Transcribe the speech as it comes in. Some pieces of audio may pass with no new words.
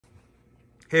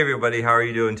Hey everybody, how are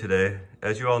you doing today?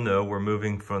 As you all know, we're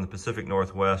moving from the Pacific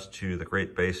Northwest to the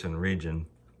Great Basin region.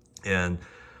 And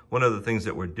one of the things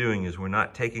that we're doing is we're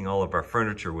not taking all of our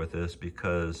furniture with us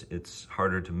because it's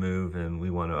harder to move and we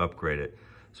want to upgrade it.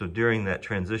 So during that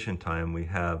transition time, we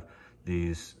have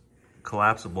these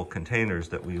collapsible containers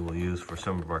that we will use for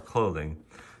some of our clothing.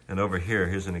 And over here,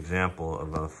 here's an example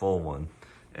of a full one.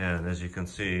 And as you can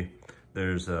see,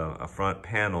 there's a front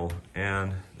panel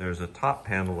and there's a top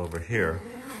panel over here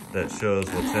that shows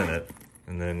what's in it.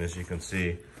 And then as you can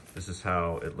see, this is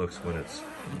how it looks when it's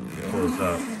closed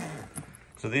up.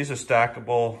 So these are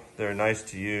stackable. They're nice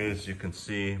to use. You can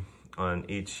see on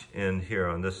each end here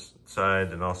on this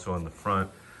side and also on the front,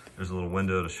 there's a little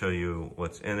window to show you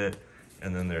what's in it.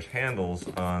 And then there's handles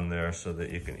on there so that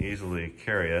you can easily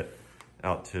carry it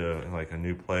out to like a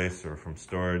new place or from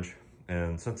storage.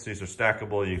 And since these are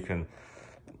stackable, you can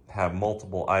have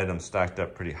multiple items stacked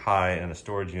up pretty high in a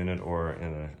storage unit or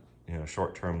in a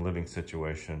short-term living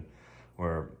situation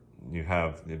where you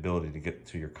have the ability to get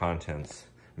to your contents.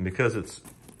 And because it's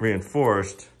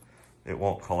reinforced, it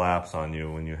won't collapse on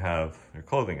you when you have your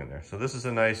clothing in there. So this is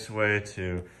a nice way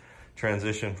to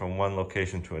transition from one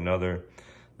location to another.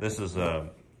 This is a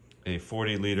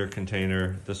 40-liter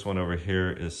container. This one over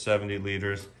here is 70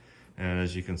 liters. And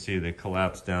as you can see, they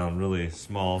collapse down really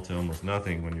small to almost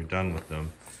nothing when you're done with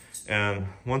them. And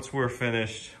once we're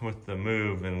finished with the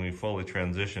move and we fully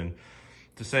transition,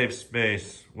 to save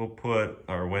space, we'll put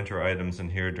our winter items in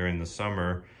here during the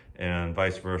summer and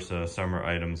vice versa, summer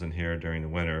items in here during the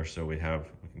winter. So we can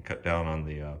cut down on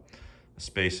the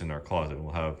space in our closet.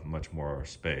 We'll have much more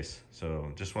space.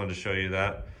 So just wanted to show you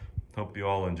that. Hope you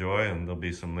all enjoy, and there'll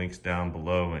be some links down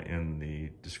below in the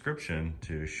description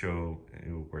to show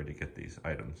you where to get these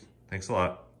items. Thanks a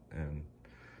lot, and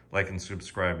like and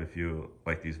subscribe if you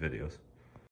like these videos.